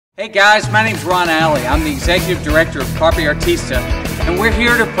Hey guys, my name's Ron Alley. I'm the Executive Director of Carpe Artista, and we're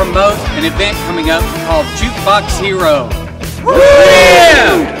here to promote an event coming up called JukeBox Hero.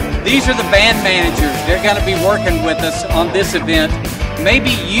 Yeah! These are the band managers. They're going to be working with us on this event.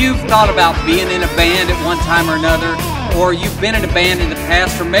 Maybe you've thought about being in a band at one time or another, or you've been in a band in the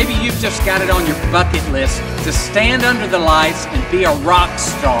past, or maybe you've just got it on your bucket list to stand under the lights and be a rock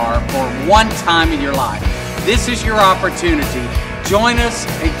star for one time in your life. This is your opportunity. Join us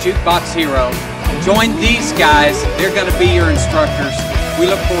at JukeBox Hero. Join these guys. They're going to be your instructors. We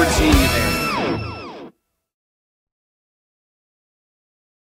look forward to seeing you there.